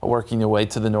working their way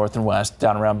to the north and west.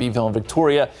 Down around Beeville and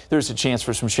Victoria, there's a chance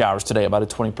for some showers today, about a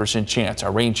 20% chance.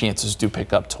 Our rain chances do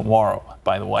pick up tomorrow,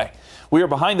 by the way. We are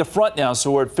behind the front now, so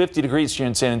we're at 50 degrees here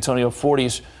in San Antonio,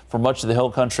 40s for much of the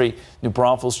hill country. New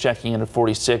Braunfels checking in at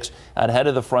 46. Ahead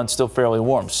of the front, still fairly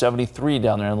warm, 73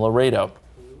 down there in Laredo.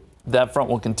 That front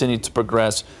will continue to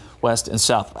progress west and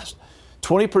southwest.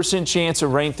 20% chance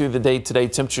of rain through the day today.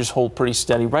 Temperatures hold pretty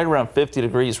steady, right around 50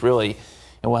 degrees, really.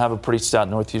 And we'll have a pretty stout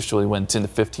northeasterly wind, 10 to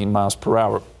 15 miles per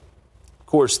hour. Of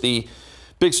course, the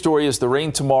big story is the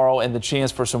rain tomorrow and the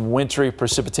chance for some wintry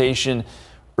precipitation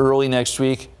early next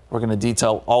week. We're going to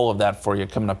detail all of that for you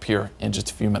coming up here in just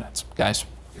a few minutes. Guys.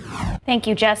 Thank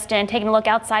you, Justin. Taking a look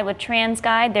outside with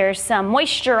TransGuide. There's some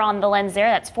moisture on the lens there.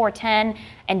 That's 410.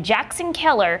 And Jackson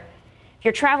Keller, if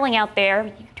you're traveling out there,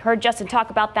 you heard Justin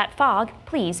talk about that fog.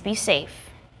 Please be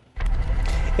safe.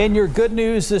 In your good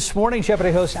news this morning,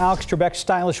 Jeopardy host Alex Trebek's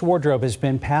stylish wardrobe has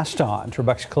been passed on.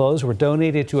 Trebek's clothes were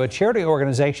donated to a charity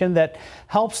organization that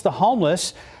helps the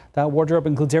homeless. That wardrobe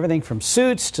includes everything from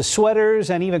suits to sweaters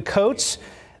and even coats.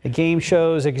 The game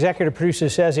show's executive producer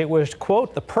says it was,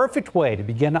 quote, the perfect way to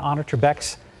begin to honor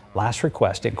Trebek's last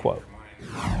request, end quote.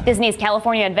 Disney's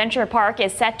California Adventure Park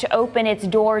is set to open its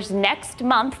doors next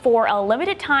month for a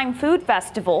limited time food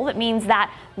festival. That means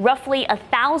that roughly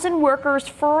 1,000 workers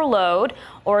furloughed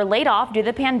or laid off due to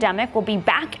the pandemic will be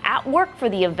back at work for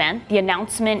the event. The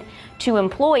announcement to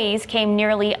employees came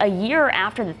nearly a year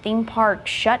after the theme park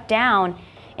shut down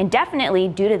indefinitely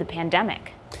due to the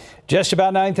pandemic. Just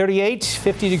about 9:38,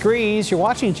 50 degrees. You're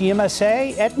watching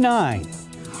GMSA at 9.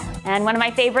 And one of my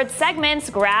favorite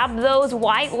segments, grab those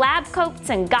white lab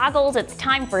coats and goggles. It's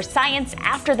time for science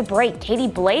after the break. Katie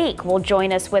Blake will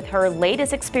join us with her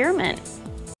latest experiment.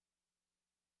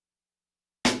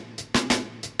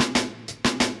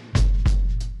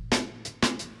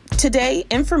 Today,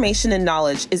 information and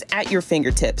knowledge is at your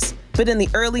fingertips. But in the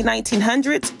early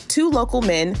 1900s, two local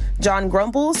men, John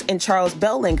Grumbles and Charles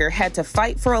Bellinger, had to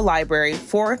fight for a library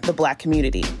for the Black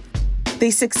community. They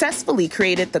successfully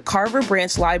created the Carver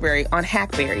Branch Library on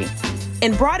Hackberry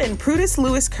and brought in Prudence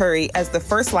Lewis Curry as the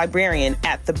first librarian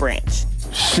at the branch.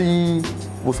 She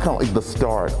was kind of like the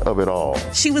start of it all.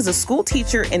 She was a school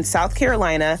teacher in South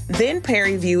Carolina, then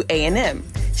Prairie View A&M.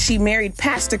 She married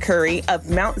Pastor Curry of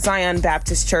Mount Zion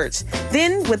Baptist Church.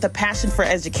 Then, with a passion for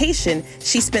education,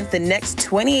 she spent the next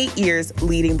 28 years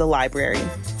leading the library.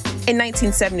 In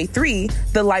 1973,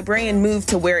 the librarian moved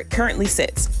to where it currently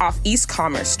sits, off East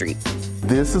Commerce Street.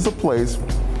 This is a place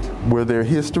where their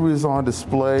history is on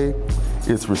display,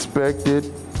 it's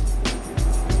respected,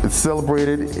 it's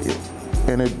celebrated,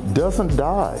 and it doesn't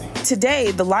die.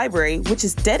 Today, the library, which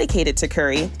is dedicated to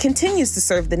Curry, continues to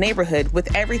serve the neighborhood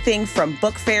with everything from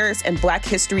book fairs and Black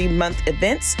History Month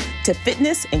events to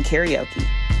fitness and karaoke.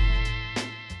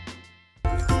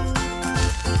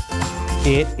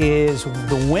 It is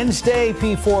the Wednesday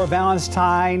before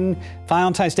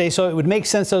Valentine's Day, so it would make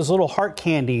sense those little heart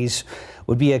candies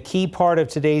would be a key part of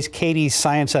today's Katie's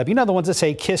Science Hub. You know, the ones that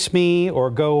say kiss me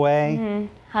or go away? Mm-hmm.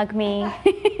 Hug me.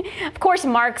 Of course,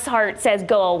 Mark's heart says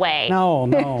go away. No.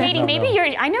 Katie, maybe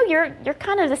I know you're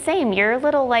kind of the same. You're a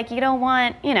little like you don't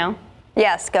want,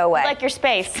 Yes, go away. Like your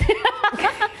space.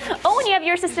 Oh, and you have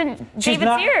your assistant, David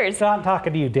Sears. She's not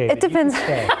talking to you, David. It depends.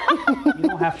 You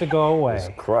don't have to go away.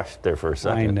 Just crushed there for a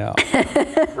second. I know.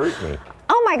 Hurt me.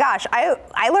 Oh my gosh,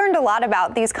 I learned a lot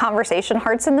about these conversation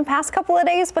hearts in the past couple of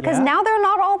days because now they're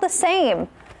not all the same.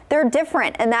 They're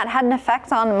different, and that had an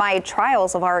effect on my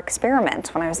trials of our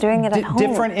experiment when I was doing it at home.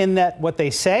 Different in that what they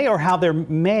say or how they're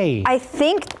made? I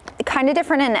think kind of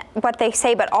different in what they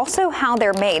say, but also how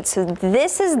they're made. So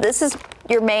this is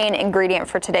your main ingredient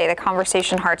for today, the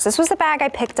conversation hearts. This was the bag I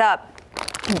picked up.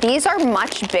 These are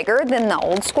much bigger than the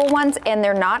old school ones, and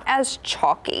they're not as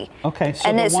chalky. Okay, so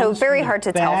and the it's ones so very from hard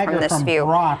to the tell bag from are this from view.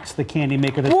 Brock's, the candy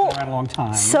maker that's been around a long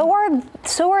time. So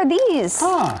are these.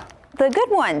 Huh. The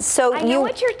good ones. So I know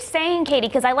what you're saying, Katie,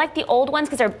 because I like the old ones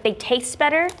because they taste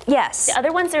better. Yes. The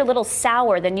other ones are a little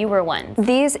sour, the newer ones.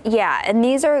 These, and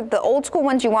these are the old school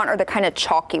ones you want, are the kind of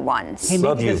chalky ones. Hey,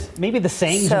 maybe the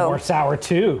sayings are more sour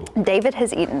too. David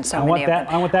has eaten so many of them.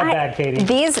 I want that bag, Katie.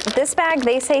 This bag,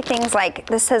 they say things like,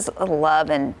 this says love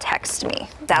and text me.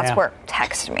 That's where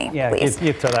text me, please.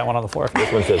 You throw that one on the floor.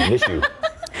 This one says miss you.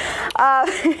 Are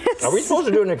we supposed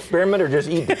to do an experiment or just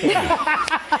eat the candy?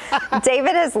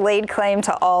 David has laid claim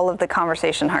to all of the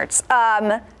conversation hearts.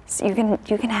 So you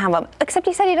can have them. Except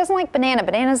he said he doesn't like banana.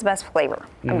 Banana's the best flavor.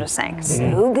 I'm just saying.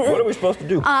 So good. What are we supposed to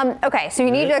do? Okay, so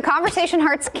you need a conversation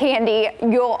hearts candy.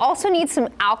 You'll also need some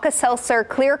Alka-Seltzer,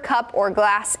 clear cup or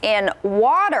glass, and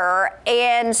water.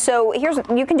 And so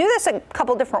you can do this a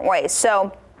couple different ways.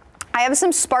 So I have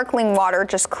some sparkling water,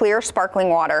 just clear sparkling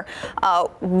water.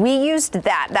 We used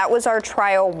that. That was our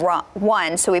trial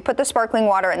one. So we put the sparkling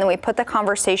water and then we put the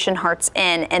conversation hearts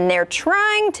in, and they're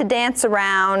trying to dance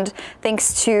around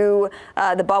thanks to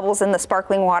the bubbles in the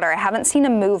sparkling water. I haven't seen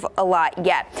them move a lot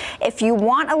yet. If you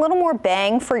want a little more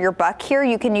bang for your buck here,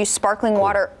 you can use sparkling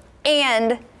water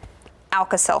and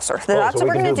Alka-Seltzer. So that's what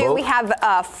we're going to do. We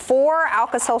have 4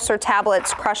 Alka-Seltzer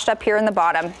tablets crushed up here in the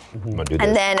bottom.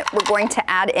 And then we're going to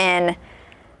add in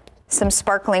some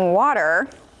sparkling water.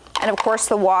 And of course,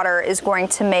 the water is going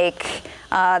to make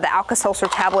the Alka-Seltzer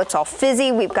tablets all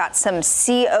fizzy. We've got some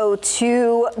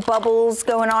CO2 bubbles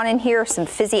going on in here, some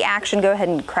fizzy action. Go ahead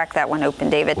and crack that one open,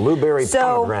 David. Blueberry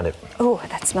pomegranate. Oh,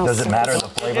 that smells Does it so matter good. the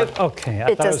flavor? Okay,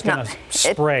 I thought I was going to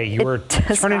spray. You were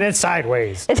turning it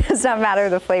sideways. It does not matter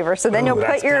the flavor. So then you'll put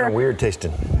that's your... kind of weird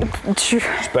tasting,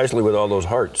 especially with all those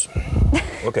hearts.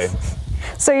 Okay.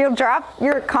 So you'll drop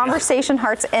your conversation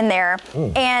hearts in there,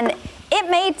 and it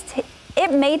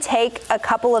may take a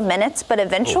couple of minutes, but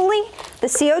eventually the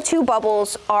CO2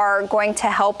 bubbles are going to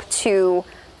help to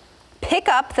pick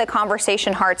up the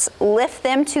conversation hearts, lift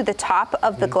them to the top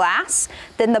of the glass.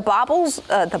 Then the bubbles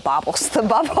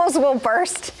will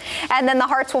burst, and then the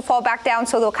hearts will fall back down.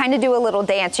 So they'll kind of do a little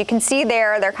dance. You can see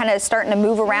there, they're kind of starting to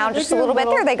move around just a little bit.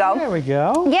 There they go. There we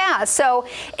go. Yeah, so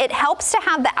it helps to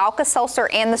have the Alka-Seltzer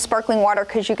and the sparkling water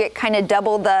because you get kind of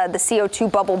double the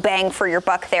CO2 bubble bang for your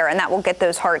buck there, and that will get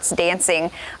those hearts dancing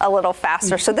a little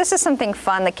faster. So this is something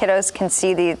fun. The kiddos can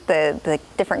see the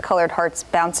different colored hearts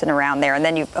bouncing around there, and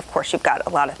then of course you've got a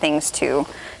lot of things to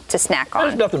snack on.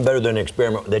 There's nothing better than an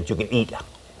experiment that you can eat.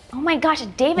 Oh my gosh,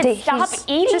 David, stop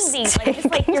eating these.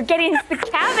 Like you're getting the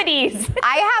cavities.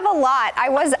 I have a lot.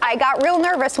 I got real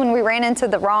nervous when we ran into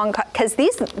the wrong, because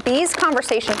these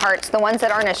conversation hearts, the ones that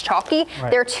aren't as chalky,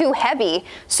 they're too heavy,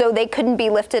 so they couldn't be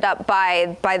lifted up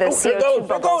by the CO2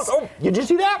 bubbles. Oh, you just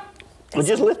see that? We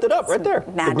just lifted up right there.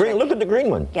 Magic. The green, look at the green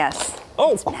one. Yes.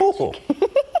 Oh, cool.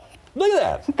 Look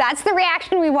at that. That's the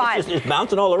reaction we want. It's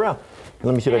bouncing all around.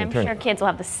 Let me see if I can I'm turn sure it. kids will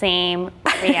have the same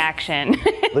reaction.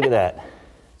 Look at that.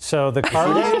 So the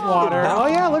carbonated water. Oh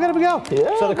yeah, look at it go.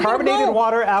 Yeah, so the carbonated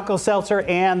water, Alka-Seltzer,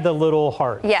 and the little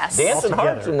heart. Yes. Dancing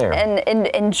hearts in there. And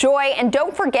enjoy. And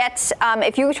don't forget,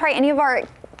 if you try any of our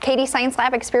Katie Science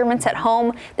Lab experiments at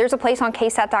home, there's a place on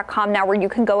KSAT.com now where you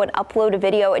can go and upload a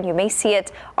video, and you may see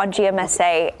it on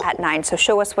GMSA at 9. So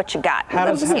show us what you got. How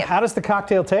does the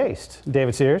cocktail taste,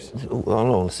 David Sears? Well, I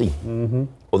don't know. Let's see.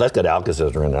 Well, that's got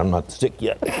Alka-Seltzer in it. I'm not sick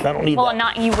yet. I don't need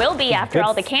that. You will be after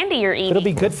all the candy you're eating. It'll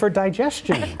be good for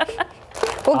digestion.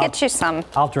 We'll get you some.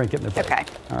 I'll drink it in the break. Okay.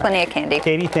 All right. Plenty of candy.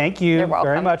 Katie, thank you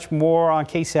very much. More on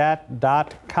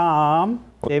KSAT.com.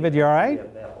 David, you all right?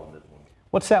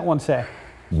 What's that one say?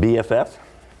 BFF.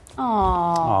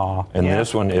 Aww. And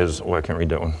this one is, I can't read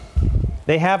that one.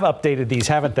 They have updated these,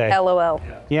 haven't they? LOL.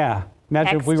 Yeah.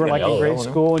 Imagine if we were like in grade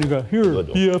school and you go, here,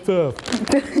 BFF.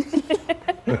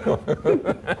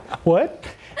 What?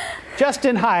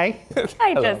 Justin, hi.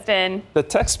 Hi, Justin. The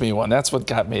text me one, that's what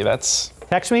got me.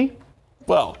 Text me?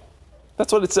 Well,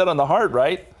 that's what it said on the heart,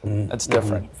 right? That's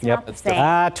different. Yep. That's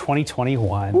different.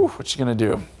 2021. Whew, what you gonna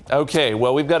do? Okay,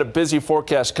 well, we've got a busy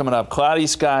forecast coming up. Cloudy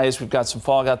skies, we've got some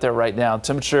fog out there right now.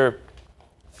 Temperature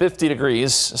 50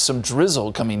 degrees, some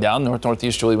drizzle coming down.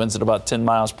 Northeasterly winds at about 10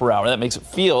 miles per hour. That makes it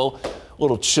feel a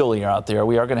little chillier out there.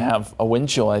 We are gonna have a wind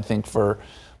chill, I think, for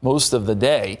most of the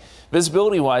day.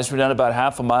 Visibility-wise, we're down about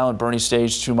half a mile in Bernie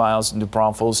Stage, 2 miles in New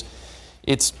Braunfels.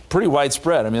 It's pretty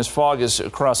widespread. I mean, this fog is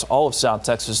across all of South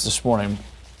Texas this morning.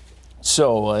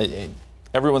 So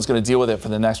everyone's going to deal with it for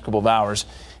the next couple of hours,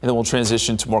 and then we'll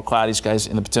transition to more cloudy skies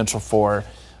and the potential for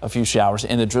a few showers,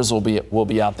 and the drizzle will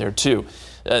be out there too.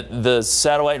 The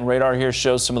satellite and radar here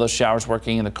shows some of those showers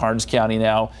working in the Karnes County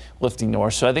now, lifting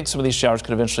north. So I think some of these showers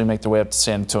could eventually make their way up to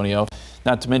San Antonio.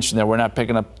 Not to mention that we're not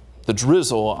picking up the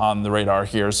drizzle on the radar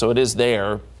here, so it is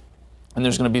there, and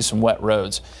there's going to be some wet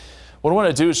roads. What I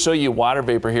want to do is show you water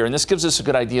vapor here, and this gives us a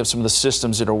good idea of some of the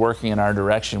systems that are working in our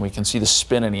direction. We can see the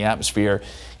spin in the atmosphere,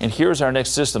 and here's our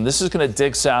next system. This is going to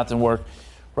dig south and work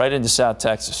right into South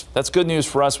Texas. That's good news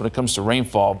for us when it comes to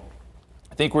rainfall.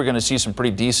 I think we're going to see some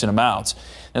pretty decent amounts.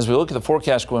 As we look at the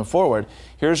forecast going forward,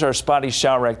 here's our spotty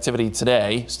shower activity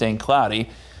today, staying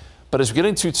cloudy. But as we get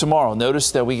into tomorrow,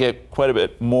 notice that we get quite a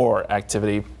bit more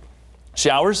activity,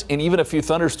 showers, and even a few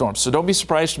thunderstorms. So don't be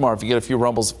surprised tomorrow if you get a few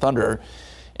rumbles of thunder.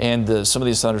 And some of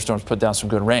these thunderstorms put down some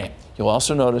good rain. You'll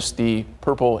also notice the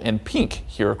purple and pink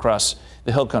here across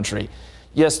the hill country.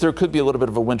 Yes, there could be a little bit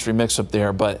of a wintry mix-up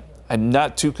there, but I'm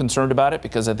not too concerned about it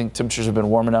because I think temperatures have been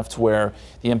warm enough to where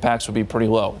the impacts will be pretty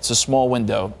low. It's a small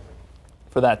window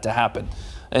for that to happen,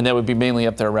 and that would be mainly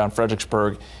up there around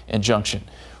Fredericksburg and Junction.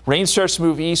 Rain starts to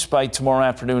move east by tomorrow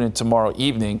afternoon and tomorrow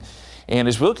evening, and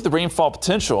as we look at the rainfall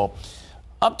potential,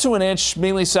 up to an inch,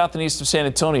 mainly south and east of San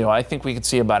Antonio. I think we could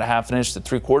see about a half an inch to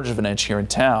 3/4 of an inch here in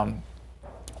town,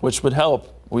 which would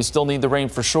help. We still need the rain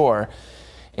for sure.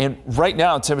 And right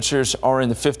now, temperatures are in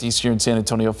the 50s here in San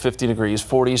Antonio, 50 degrees,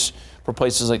 40s for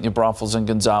places like New Braunfels and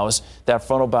Gonzales. That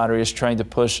frontal boundary is trying to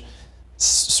push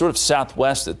sort of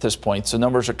southwest at this point, so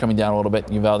numbers are coming down a little bit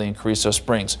in Uvalde and Carrizo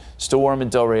Springs. Still warm in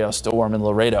Del Rio, still warm in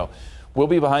Laredo. will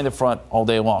be behind the front all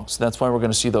day long. So that's why we're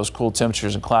going to see those cool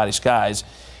temperatures and cloudy skies.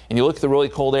 And you look at the really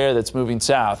cold air that's moving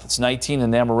south. It's 19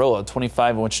 in Amarillo,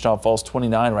 25 in Wichita Falls,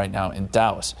 29 right now in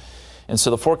Dallas. And so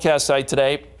the forecast site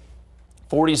today,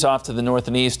 40s off to the north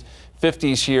and east,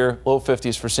 50s here, low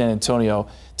 50s for San Antonio.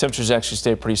 Temperatures actually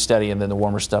stay pretty steady, and then the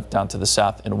warmer stuff down to the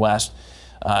south and west.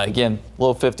 Again,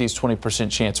 low 50s,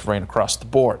 20% chance of rain across the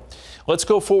board. Let's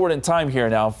go forward in time here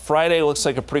now. Friday looks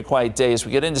like a pretty quiet day. As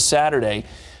we get into Saturday,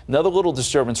 another little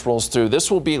disturbance rolls through.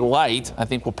 This will be light. I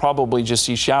think we'll probably just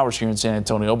see showers here in San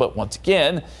Antonio, but once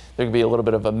again, there could be a little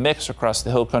bit of a mix across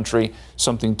the hill country,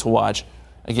 something to watch.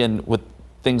 Again, with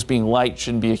things being light,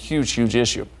 shouldn't be a huge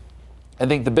issue. I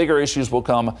think the bigger issues will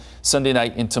come Sunday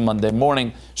night into Monday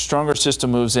morning. Stronger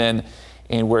system moves in,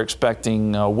 and we're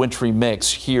expecting a wintry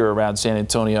mix here around San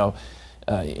Antonio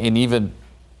and even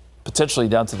potentially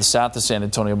down to the south of San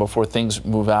Antonio before things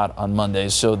move out on Monday.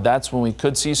 So that's when we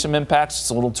could see some impacts. It's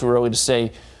a little too early to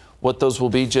say what those will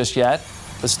be just yet,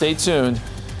 but stay tuned.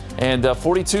 And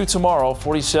 42 tomorrow,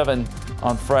 47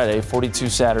 on Friday, 42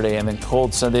 Saturday, and then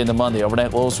cold Sunday into Monday.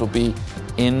 Overnight lows will be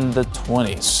in the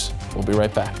 20s. We'll be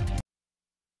right back.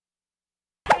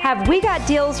 Have we got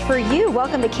deals for you?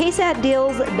 Welcome to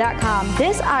KSATdeals.com.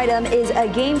 This item is a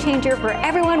game changer for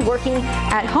everyone working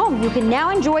at home. You can now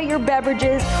enjoy your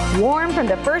beverages warm from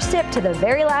the first sip to the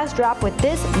very last drop with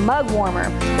this mug warmer.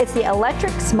 It's the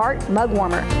electric smart mug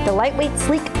warmer. The lightweight,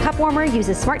 sleek cup warmer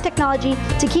uses smart technology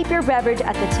to keep your beverage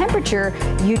at the temperature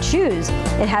you choose.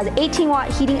 It has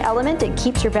 18-watt heating element and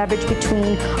keeps your beverage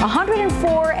between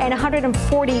 104 and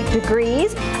 140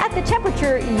 degrees at the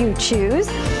temperature you choose.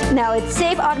 Now it's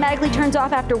safe, automatically turns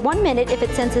off after 1 minute if it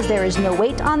senses there is no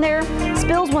weight on there.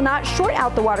 Spills will not short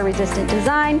out the water-resistant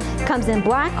design. Comes in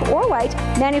black or white.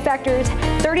 Manufacturer's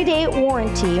 30-day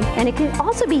warranty. And it can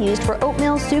also be used for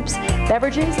oatmeal, soups,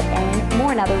 beverages, and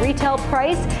more. Now the retail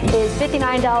price is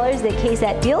 $59. The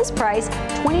KSAT deals price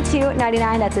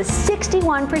 $22.99. That's a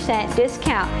 61%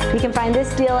 discount. You can find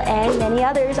this deal and many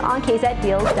others on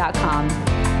KSATdeals.com.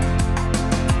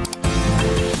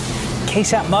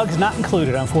 KSAT mugs not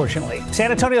included, unfortunately.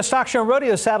 San Antonio Stock Show and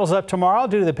Rodeo saddles up tomorrow.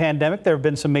 Due to the pandemic, there have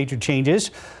been some major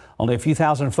changes. Only a few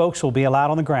thousand folks will be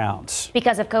allowed on the grounds.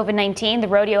 Because of COVID-19, the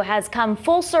rodeo has come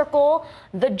full circle.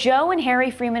 The Joe and Harry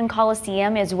Freeman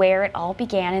Coliseum is where it all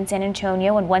began in San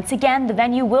Antonio. And once again, the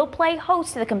venue will play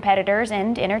host to the competitors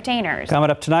and entertainers.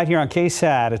 Coming up tonight here on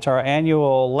KSAT, it's our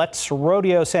annual Let's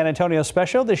Rodeo San Antonio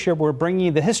special. This year, we're bringing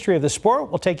you the history of the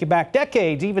sport. We'll take you back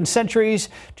decades, even centuries,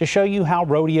 to show you how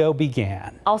rodeo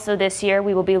began. Also this year,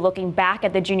 we will be looking back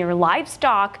at the junior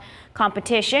livestock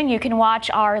competition. You can watch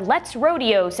our Let's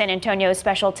Rodeo San Antonio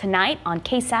special tonight on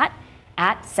KSAT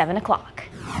at 7 o'clock.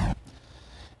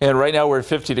 And right now we're at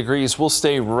 50 degrees. We'll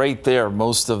stay right there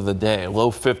most of the day. Low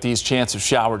 50s, chance of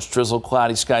showers, drizzle,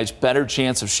 cloudy skies, better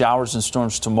chance of showers and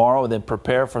storms tomorrow. And then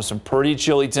prepare for some pretty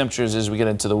chilly temperatures as we get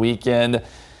into the weekend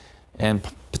and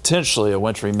potentially a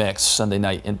wintry mix Sunday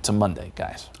night into Monday,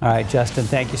 guys. All right, Justin,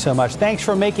 thank you so much. Thanks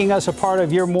for making us a part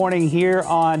of your morning here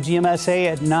on GMSA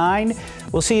at 9.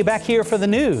 We'll see you back here for the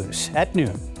news at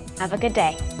noon. Have a good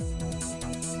day.